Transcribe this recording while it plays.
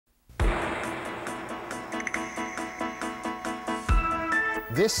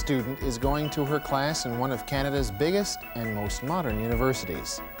This student is going to her class in one of Canada's biggest and most modern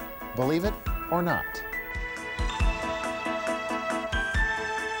universities. Believe it or not.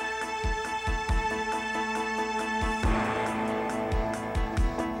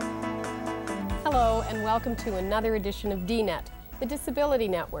 Hello and welcome to another edition of DNet, the Disability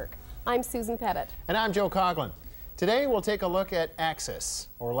Network. I'm Susan Pettit. And I'm Joe Coughlin. Today we'll take a look at access,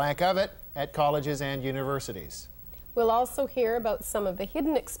 or lack of it, at colleges and universities. We'll also hear about some of the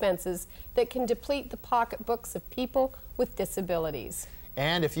hidden expenses that can deplete the pocketbooks of people with disabilities.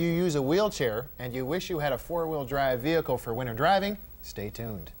 And if you use a wheelchair and you wish you had a four-wheel drive vehicle for winter driving, stay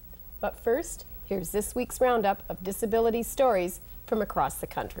tuned. But first, here's this week's roundup of disability stories from across the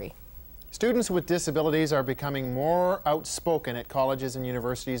country. Students with disabilities are becoming more outspoken at colleges and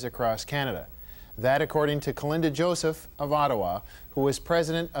universities across Canada. That according to Kalinda Joseph of Ottawa, who is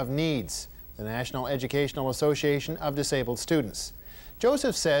president of Neads, the National Educational Association of Disabled Students.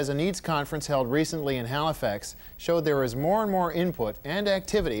 Joseph says a Neads conference held recently in Halifax showed there is more and more input and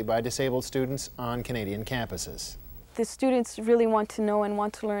activity by disabled students on Canadian campuses. The students really want to know and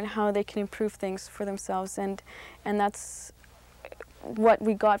want to learn how they can improve things for themselves, and that's what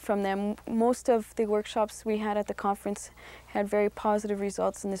we got from them. Most of the workshops we had at the conference had very positive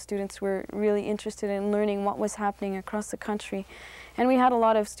results, and the students were really interested in learning what was happening across the country. And we had a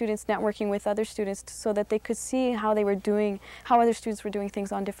lot of students networking with other students so that they could see how they were doing, how other students were doing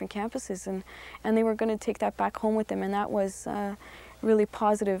things on different campuses, and they were going to take that back home with them, and that was really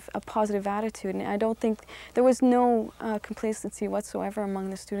positive, a positive attitude. And I don't think there was no complacency whatsoever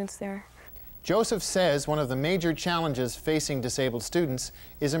among the students there. Joseph says one of the major challenges facing disabled students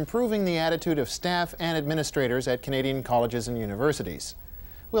is improving the attitude of staff and administrators at Canadian colleges and universities.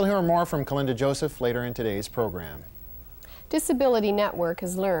 We'll hear more from Kalinda Joseph later in today's program. Disability Network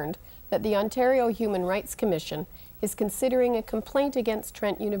has learned that the Ontario Human Rights Commission is considering a complaint against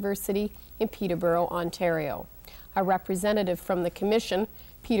Trent University in Peterborough, Ontario. A representative from the Commission,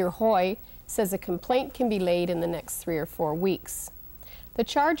 Peter Hoy, says a complaint can be laid in the next 3 or 4 weeks. The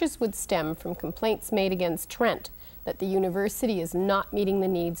charges would stem from complaints made against Trent that the university is not meeting the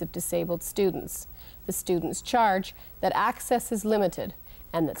needs of disabled students. The students charge that access is limited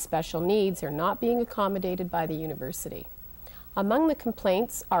and that special needs are not being accommodated by the university. Among the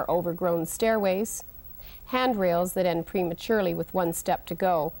complaints are overgrown stairways, handrails that end prematurely with 1 step to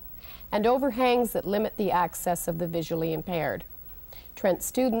go, and overhangs that limit the access of the visually impaired. Trent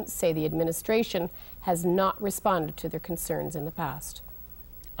students say the administration has not responded to their concerns in the past.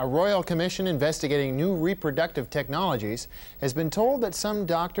 A Royal Commission investigating new reproductive technologies has been told that some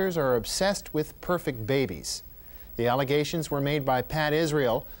doctors are obsessed with perfect babies. The allegations were made by Pat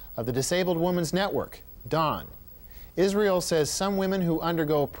Israel of the Disabled Women's Network, DAWN. Israel says some women who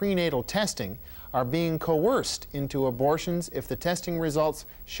undergo prenatal testing are being coerced into abortions if the testing results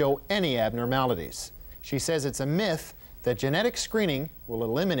show any abnormalities. She says it's a myth that genetic screening will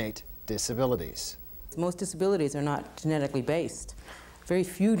eliminate disabilities. Most disabilities are not genetically based. Very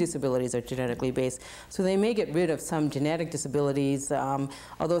few disabilities are genetically based. So they may get rid of some genetic disabilities,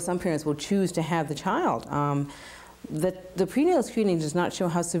 although some parents will choose to have the child. The prenatal screening does not show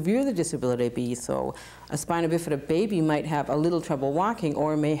how severe the disability be. So a spina bifida baby might have a little trouble walking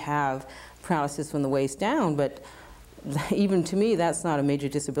or may have paralysis from the waist down, but even to me, that's not a major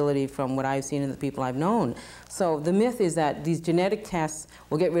disability from what I've seen in the people I've known. So the myth is that these genetic tests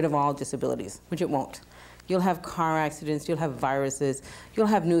will get rid of all disabilities, which it won't. You'll have car accidents, you'll have viruses, you'll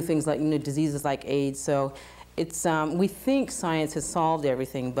have new things like diseases like AIDS. So it's, we think science has solved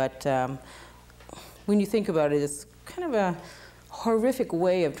everything, but when you think about it, it's kind of a horrific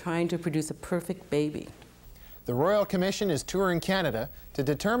way of trying to produce a perfect baby. The Royal Commission is touring Canada to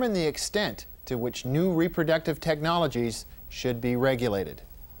determine the extent to which new reproductive technologies should be regulated.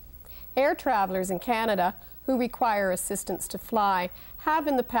 Air travelers in Canada who require assistance to fly have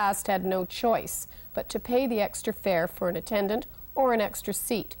in the past had no choice but to pay the extra fare for an attendant or an extra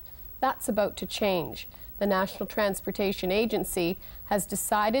seat. That's about to change. The National Transportation Agency has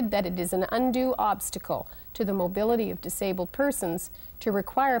decided that it is an undue obstacle to the mobility of disabled persons to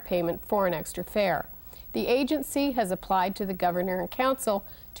require payment for an extra fare. The agency has applied to the Governor and Council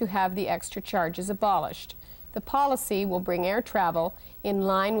to have the extra charges abolished. The policy will bring air travel in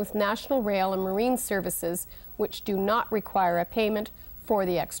line with national rail and marine services, which do not require a payment for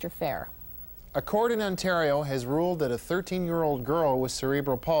the extra fare. A court in Ontario has ruled that a 13-year-old girl with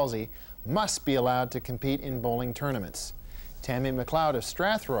cerebral palsy must be allowed to compete in bowling tournaments. Tammy McLeod of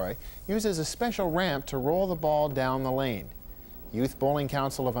Strathroy uses a special ramp to roll the ball down the lane. Youth Bowling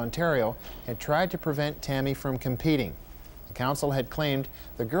Council of Ontario had tried to prevent Tammy from competing. The council had claimed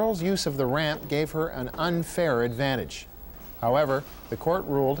the girl's use of the ramp gave her an unfair advantage. However, the court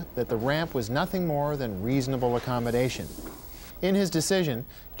ruled that the ramp was nothing more than reasonable accommodation. In his decision,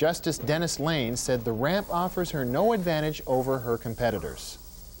 Justice Dennis Lane said the ramp offers her no advantage over her competitors.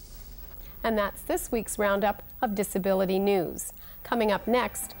 And that's this week's roundup of disability news. Coming up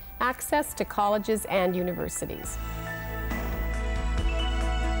next, access to colleges and universities.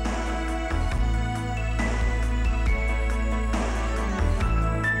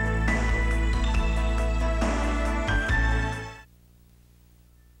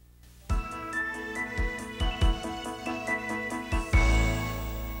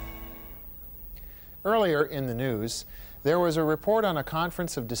 Earlier in the news, there was a report on a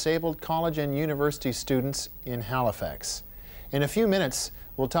conference of disabled college and university students in Halifax. In a few minutes,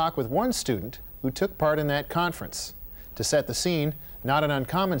 we'll talk with one student who took part in that conference. To set the scene, not an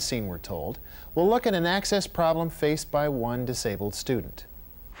uncommon scene we're told, we'll look at an access problem faced by one disabled student.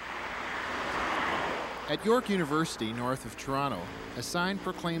 At York University, north of Toronto, a sign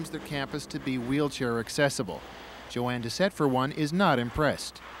proclaims their campus to be wheelchair accessible. Joanne Doucette, for one, is not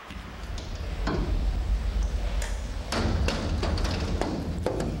impressed.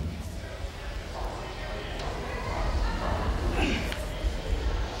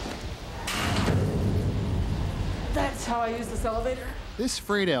 How I use this elevator. This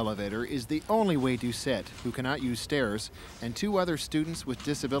freight elevator is the only way Doucette, who cannot use stairs, and two other students with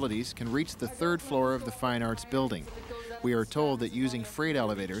disabilities can reach the third floor of the Fine Arts building. We are told that using freight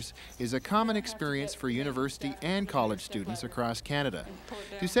elevators is a common experience for university and college students across Canada.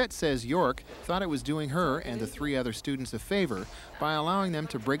 Doucette says York thought it was doing her and the three other students a favor by allowing them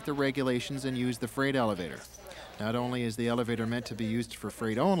to break the regulations and use the freight elevator. Not only is the elevator meant to be used for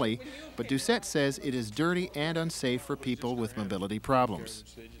freight only, but Doucette says it is dirty and unsafe for people with mobility problems.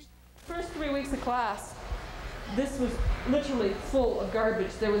 First 3 weeks of class, this was literally full of garbage.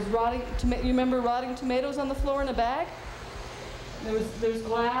 There was rotting, you remember rotting tomatoes on the floor in a bag? There was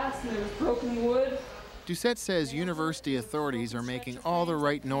glass and there was broken wood. Doucette says university authorities are making all the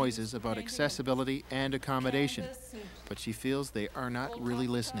right noises about accessibility and accommodation, but she feels they are not really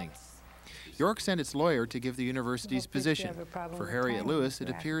listening. York sent its lawyer to give the university's position. For Harriet Lewis, it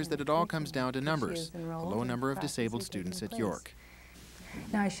appears that it all comes down to numbers, the low number of disabled students at York.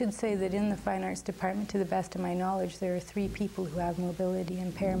 Now, I should say that in the Fine Arts Department, to the best of my knowledge, there are 3 people who have mobility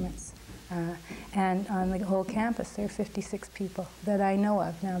impairments. And on the whole campus, there are 56 people that I know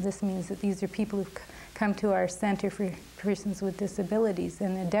of. Now, this means that these are people who've come to our Center for Persons with Disabilities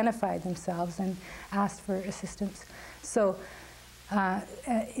and identified themselves and asked for assistance. So,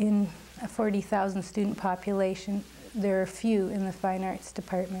 in a 40,000 student population, there are few in the Fine Arts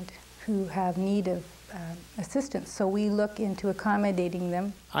Department who have need of assistance, so we look into accommodating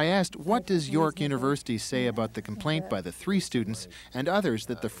them. I asked, what does York University say about the complaint by the 3 students and others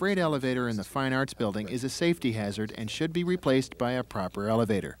that the freight elevator in the Fine Arts building is a safety hazard and should be replaced by a proper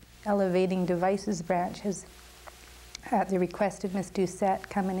elevator? Elevating Devices branch has, at the request of Ms. Doucette,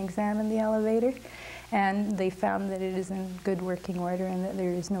 come and examine the elevator, and they found that it is in good working order and that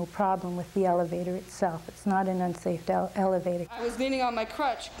there is no problem with the elevator itself. It's not an unsafe elevator. I was leaning on my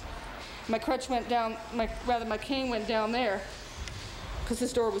crutch. My crutch went down, my cane went down there, because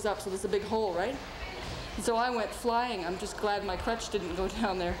this door was up, so there's a big hole, right? And so I went flying. I'm just glad my crutch didn't go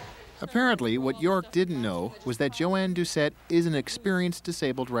down there. Apparently, what York didn't know was that Joanne Doucette is an experienced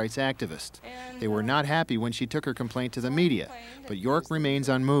disabled rights activist. They were not happy when she took her complaint to the media, but York remains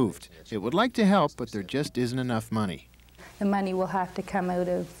unmoved. It would like to help, but there just isn't enough money. The money will have to come out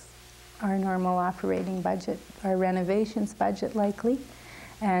of our normal operating budget, our renovations budget likely.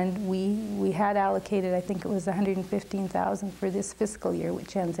 And we had allocated, I think it was $115,000 for this fiscal year,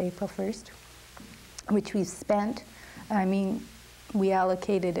 which ends April 1st, which we've spent. I mean, we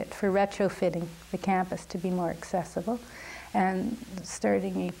allocated it for retrofitting the campus to be more accessible. And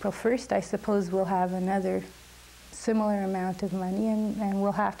starting April 1st, I suppose we'll have another similar amount of money, and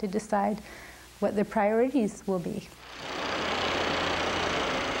we'll have to decide what the priorities will be.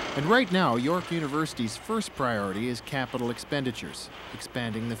 And right now, York University's first priority is capital expenditures,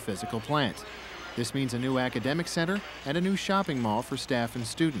 expanding the physical plant. This means a new academic center and a new shopping mall for staff and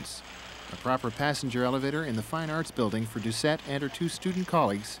students. A proper passenger elevator in the Fine Arts building for Doucette and her 2 student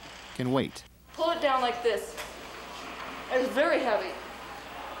colleagues can wait. Pull it down like this. It's very heavy,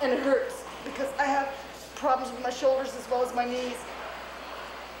 and it hurts, because I have problems with my shoulders as well as my knees.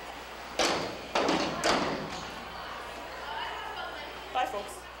 Bye,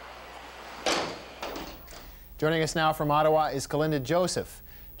 folks. Joining us now from Ottawa is Kalinda Joseph.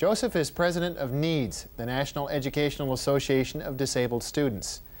 Joseph is president of Neads, the National Educational Association of Disabled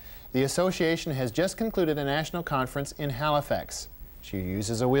Students. The association has just concluded a national conference in Halifax. She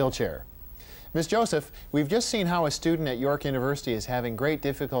uses a wheelchair. Ms. Joseph, we've just seen how a student at York University is having great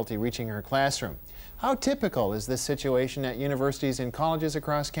difficulty reaching her classroom. How typical is this situation at universities and colleges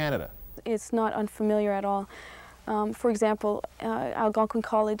across Canada? It's not unfamiliar at all. For example, Algonquin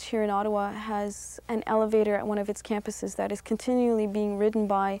College here in Ottawa has an elevator at one of its campuses that is continually being ridden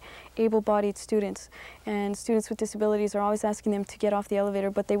by able-bodied students. And students with disabilities are always asking them to get off the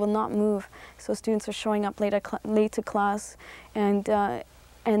elevator, but they will not move. So students are showing up late to class, and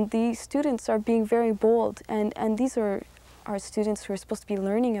these students are being very bold. And these are students who are supposed to be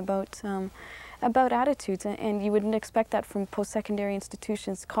learning about attitudes, and you wouldn't expect that from post-secondary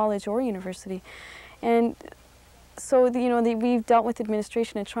institutions, college or university. And so, we've dealt with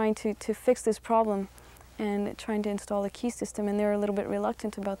administration and trying to fix this problem and trying to install a key system, and they're a little bit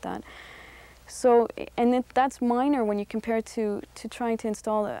reluctant about that. So, and that's minor when you compare it to trying to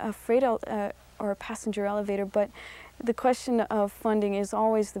install a freight or a passenger elevator, but the question of funding is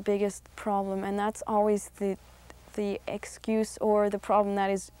always the biggest problem, and that's always the excuse or the problem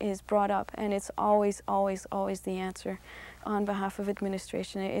that is brought up, and it's always the answer on behalf of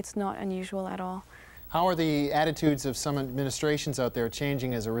administration. It's not unusual at all. How are the attitudes of some administrations out there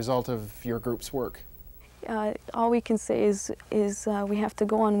changing as a result of your group's work? All we can say is we have to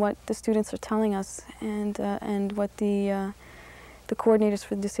go on what the students are telling us and what the coordinators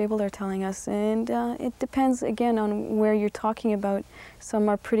for the disabled are telling us. And it depends, again, on where you're talking about. Some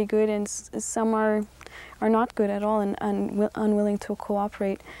are pretty good and some are not good at all and unwilling to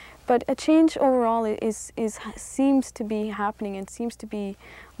cooperate. But a change overall seems to be happening and seems to be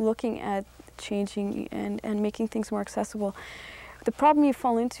looking at changing and making things more accessible. The problem you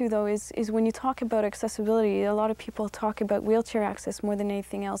fall into, though, is when you talk about accessibility, a lot of people talk about wheelchair access more than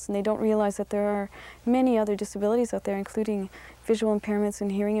anything else, and they don't realize that there are many other disabilities out there, including visual impairments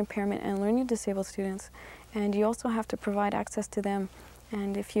and hearing impairment and learning disabled students. And you also have to provide access to them.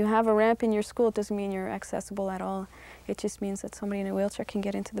 And if you have a ramp in your school, it doesn't mean you're accessible at all. It just means that somebody in a wheelchair can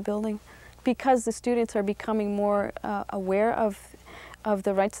get into the building. Because the students are becoming more aware of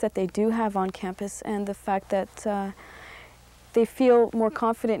the rights that they do have on campus, and the fact that they feel more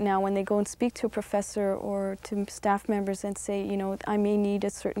confident now when they go and speak to a professor or to staff members and say, I may need a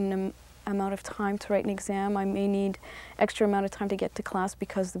certain amount of time to write an exam, I may need extra amount of time to get to class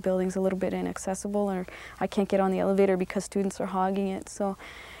because the building's a little bit inaccessible, or I can't get on the elevator because students are hogging it. So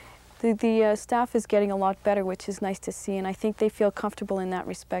the staff is getting a lot better, which is nice to see, and I think they feel comfortable in that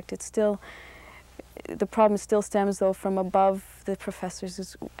respect. It's still, the problem still stems, though, from above the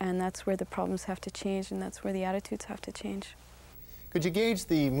professors, and that's where the problems have to change, and that's where the attitudes have to change. Could you gauge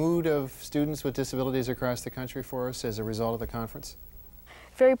the mood of students with disabilities across the country for us as a result of the conference?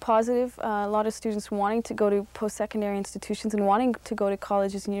 Very positive. A lot of students wanting to go to post-secondary institutions and wanting to go to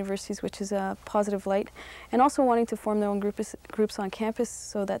colleges and universities, which is a positive light, and also wanting to form their own groups on campus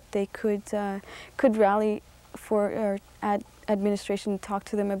so that they could rally for or administration, talk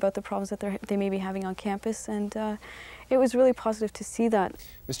to them about the problems that they may be having on campus, and it was really positive to see that.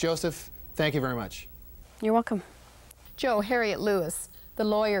 Ms. Joseph, thank you very much. You're welcome. Joe Harriet Lewis, the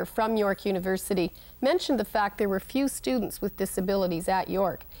lawyer from York University, mentioned the fact there were few students with disabilities at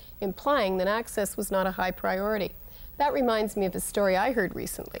York, implying that access was not a high priority. That reminds me of a story I heard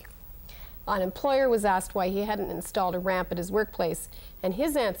recently. An employer was asked why he hadn't installed a ramp at his workplace, and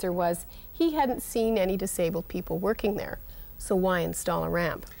his answer was he hadn't seen any disabled people working there, so why install a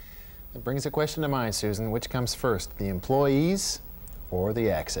ramp? It brings a question to mind, Susan. Which comes first, the employees or the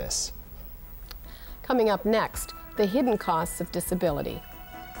access? Coming up next, the hidden costs of disability.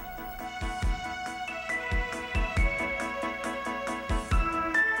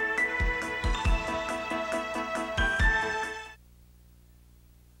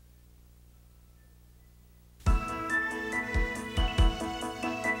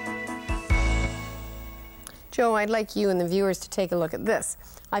 Joe, I'd like you and the viewers to take a look at this.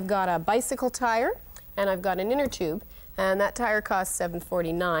 I've got a bicycle tire and I've got an inner tube, and that tire costs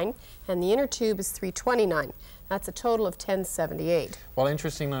 $7.49 and the inner tube is $3.29. That's a total of $10.78. Well,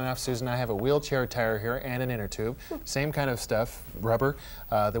 interestingly enough, Susan, I have a wheelchair tire here and an inner tube. Same kind of stuff, rubber.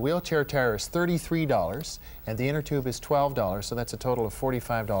 The wheelchair tire is $33 and the inner tube is $12, so that's a total of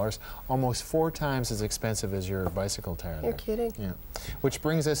 $45, almost 4 times as expensive as your bicycle tire. You're kidding. Yeah. Which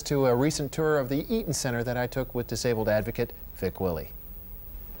brings us to a recent tour of the Eaton Center that I took with disabled advocate Vic Willi.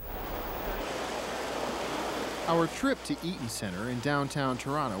 Our trip to Eaton Center in downtown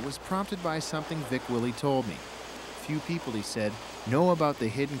Toronto was prompted by something Vic Willi told me. Few people, he said, know about the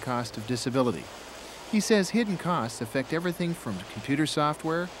hidden cost of disability. He says hidden costs affect everything from computer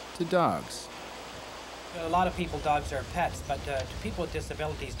software to dogs. A lot of people, dogs are pets, but to people with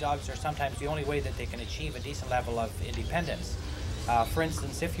disabilities, dogs are sometimes the only way that they can achieve a decent level of independence. For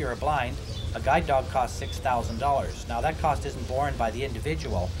instance, if you're blind, A guide dog costs $6,000. Now that cost isn't borne by the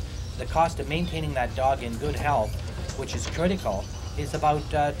individual. The cost of maintaining that dog in good health, which is critical, is about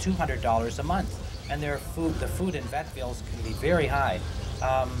 $200 a month. And the food and vet bills can be very high.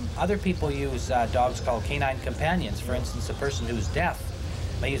 Other people use dogs called canine companions. For instance, a person who's deaf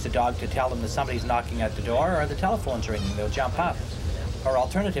may use a dog to tell them that somebody's knocking at the door or the telephone's ringing. They'll jump up. Or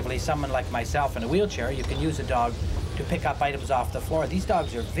alternatively, someone like myself in a wheelchair, you can use a dog to pick up items off the floor. These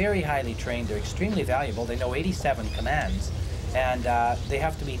dogs are very highly trained. They're extremely valuable. They know 87 commands. And they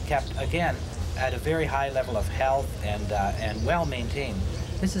have to be kept, again, at a very high level of health and well maintained.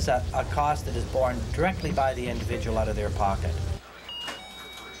 This is a cost that is borne directly by the individual out of their pocket.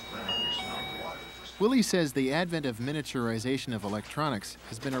 Willi says the advent of miniaturization of electronics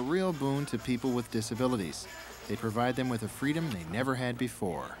has been a real boon to people with disabilities. They provide them with a freedom they never had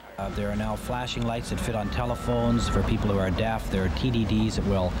before. There are now flashing lights that fit on telephones for people who are deaf. There are TDDs that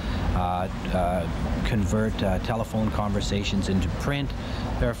will convert telephone conversations into print.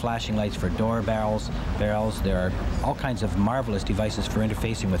 There are flashing lights for doorbells. There are all kinds of marvelous devices for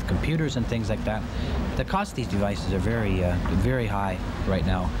interfacing with computers and things like that. The cost of these devices are very high right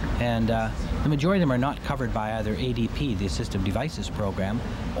now, and the majority of them are not covered by either ADP, the Assistive Devices Program,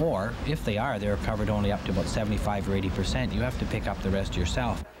 or if they are, they're covered only up to about 75 or 80%. You have to pick up the rest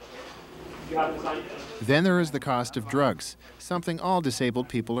yourself. Then there is the cost of drugs, something all disabled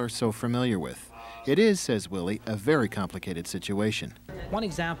people are so familiar with. It is, says Willi, a very complicated situation. One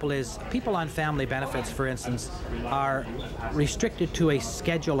example is people on family benefits, for instance, are restricted to a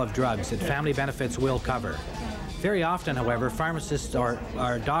schedule of drugs that family benefits will cover. Very often, however, pharmacists or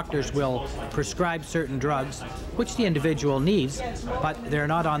doctors will prescribe certain drugs which the individual needs, but they're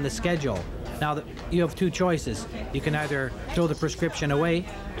not on the schedule. Now, you have two choices. You can either throw the prescription away,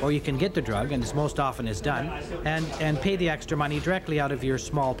 or you can get the drug, and this most often is done, and pay the extra money directly out of your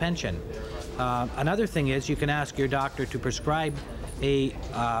small pension. Another thing is you can ask your doctor to prescribe a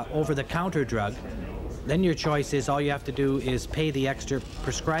over-the-counter drug. Then your choice is all you have to do is pay the extra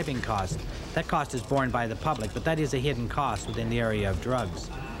prescribing cost. That cost is borne by the public, but that is a hidden cost within the area of drugs.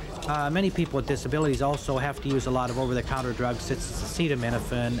 Many people with disabilities also have to use a lot of over-the-counter drugs,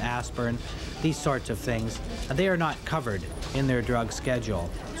 acetaminophen, aspirin, these sorts of things, and they are not covered in their drug schedule,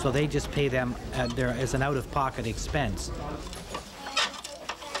 so they just pay them as an out-of-pocket expense.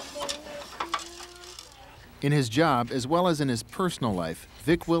 In his job, as well as in his personal life,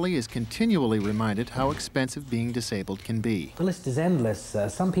 Vic Willi is continually reminded how expensive being disabled can be. The list is endless.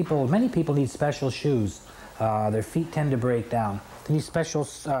 Many people need special shoes. Their feet tend to break down. They need special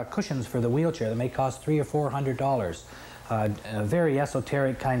cushions for the wheelchair that may cost $300 or $400. Very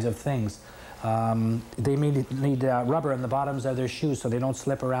esoteric kinds of things. They may need rubber in the bottoms of their shoes so they don't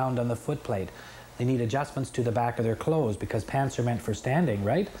slip around on the foot plate. They need adjustments to the back of their clothes because pants are meant for standing,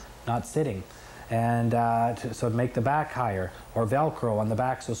 right? Not sitting. And so to make the back higher, or Velcro on the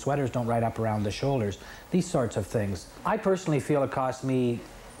back so sweaters don't ride up around the shoulders, these sorts of things. I personally feel it cost me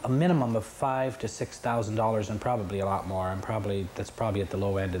a minimum of $5,000 to $6,000 and probably a lot more. That's probably at the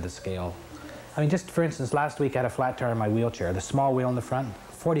low end of the scale. I mean, just for instance, last week I had a flat tire in my wheelchair. The small wheel in the front,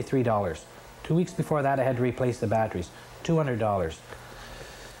 $43. 2 weeks before that I had to replace the batteries, $200.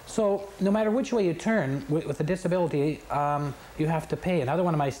 So no matter which way you turn, with a disability, you have to pay. Another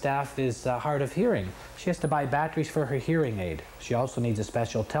one of my staff is hard of hearing. She has to buy batteries for her hearing aid. She also needs a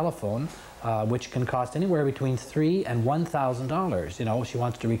special telephone, which can cost anywhere between $3,000 and $1,000. You know, she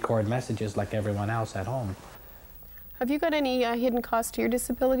wants to record messages like everyone else at home. Have you got any hidden cost to your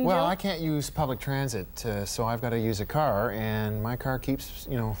disability, Well, Joe? I can't use public transit, so I've got to use a car, and my car keeps,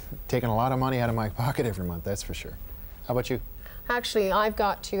 taking a lot of money out of my pocket every month, that's for sure. How about you? Actually, I've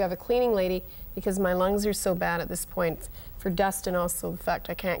got to have a cleaning lady because my lungs are so bad at this point for dust and also the fact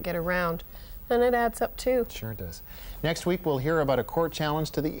I can't get around. And it adds up too. Sure does. Next week, we'll hear about a court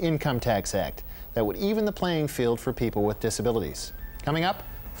challenge to the Income Tax Act that would even the playing field for people with disabilities. Coming up,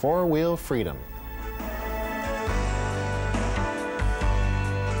 four-wheel freedom.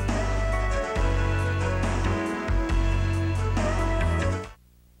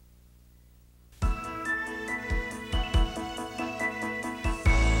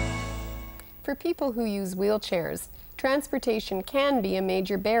 For people who use wheelchairs, transportation can be a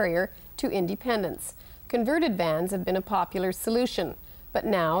major barrier to independence. Converted vans have been a popular solution, but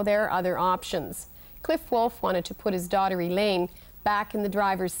now there are other options. Cliff Wolf wanted to put his daughter Elaine back in the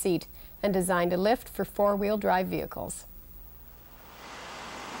driver's seat and designed a lift for four-wheel drive vehicles.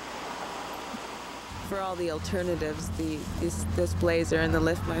 For all the alternatives, this Blazer and the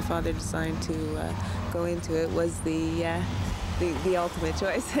lift my father designed to go into it was the ultimate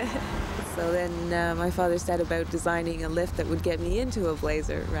choice. So then my father set about designing a lift that would get me into a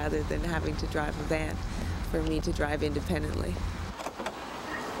Blazer rather than having to drive a van for me to drive independently.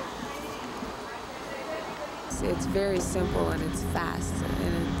 It's very simple and it's fast,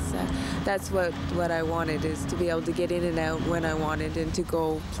 and that's what I wanted, is to be able to get in and out when I wanted and to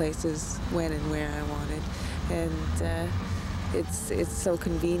go places when and where I wanted. And it's so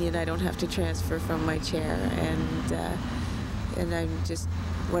convenient. I don't have to transfer from my chair, and I'm just,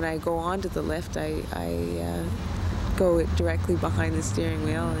 when I go onto the lift, I go directly behind the steering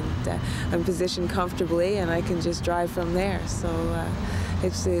wheel, and I'm positioned comfortably, and I can just drive from there. So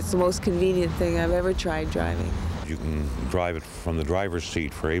it's the most convenient thing I've ever tried driving. You can drive it from the driver's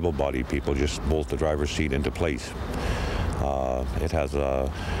seat for able-bodied people, just bolt the driver's seat into place. It has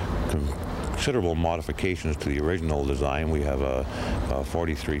considerable modifications to the original design. We have a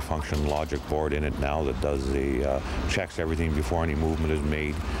 43-function logic board in it now that does checks everything before any movement is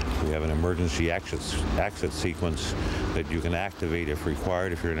made. We have an emergency exit sequence that you can activate if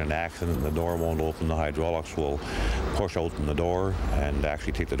required. If you're in an accident and the door won't open, the hydraulics will push open the door and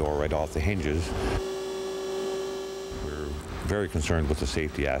actually take the door right off the hinges. We're very concerned with the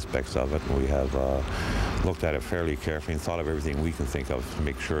safety aspects of it, and we have looked at it fairly carefully and thought of everything we can think of to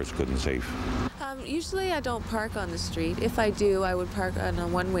make sure it's good and safe. Usually I don't park on the street. If I do, I would park on a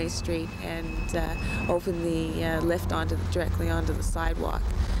one-way street and open the lift directly onto the sidewalk.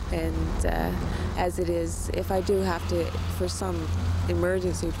 And as it is, if I do have to, for some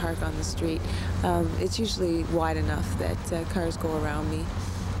emergency, park on the street, it's usually wide enough that cars go around me.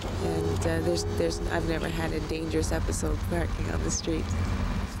 And I've never had a dangerous episode parking on the street.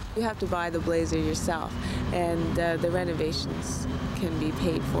 You have to buy the Blazer yourself, and the renovations can be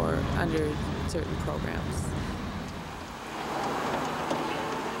paid for under certain programs.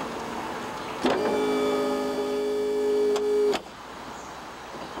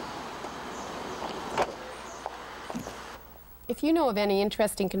 If you know of any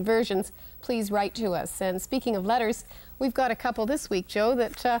interesting conversions, please write to us. And speaking of letters, we've got a couple this week, Joe,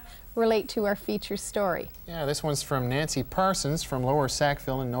 that relate to our feature story. Yeah, this one's from Nancy Parsons from Lower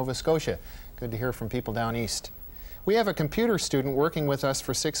Sackville in Nova Scotia. Good to hear from people down east. We have a computer student working with us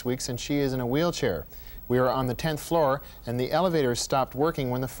for 6 weeks, and she is in a wheelchair. We are on the 10th floor, and the elevator stopped working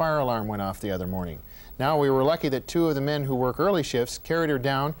when the fire alarm went off the other morning. Now we were lucky that 2 of the men who work early shifts carried her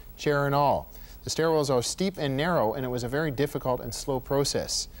down, chair and all. The stairwells are steep and narrow, and it was a very difficult and slow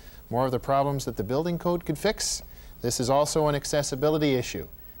process. More of the problems that the building code could fix? This is also an accessibility issue.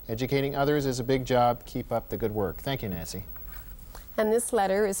 Educating others is a big job. Keep up the good work. Thank you, Nancy. And this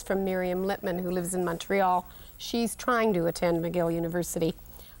letter is from Miriam Littman, who lives in Montreal. She's trying to attend McGill University.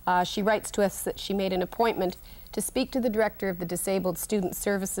 She writes to us that she made an appointment to speak to the director of the Disabled Student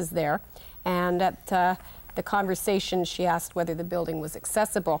Services there, and at the conversation she asked whether the building was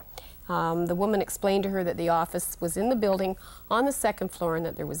accessible. The woman explained to her that the office was in the building on the 2nd floor and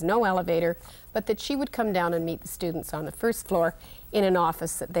that there was no elevator, but that she would come down and meet the students on the 1st floor in an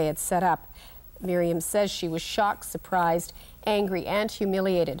office that they had set up. Miriam says she was shocked, surprised, angry, and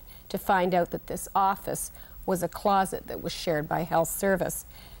humiliated to find out that this office was a closet that was shared by health service.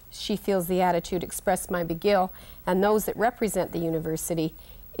 She feels the attitude expressed by McGill and those that represent the university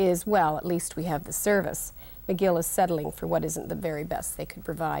is, well, at least we have the service. McGill is settling for what isn't the very best they could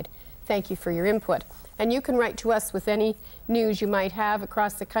provide. Thank you for your input. And you can write to us with any news you might have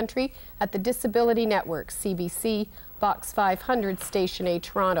across the country at the Disability Network, CBC, Box 500, Station A,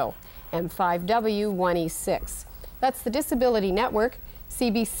 Toronto, M5W 1E6. That's the Disability Network,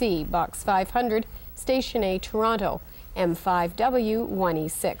 CBC, Box 500, Station A, Toronto, M5W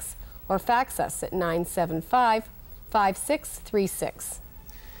 1E6. Or fax us at 975-5636.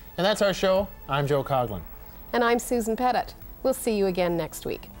 And that's our show. I'm Joe Coughlin. And I'm Susan Pettit. We'll see you again next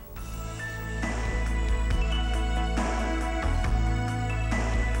week.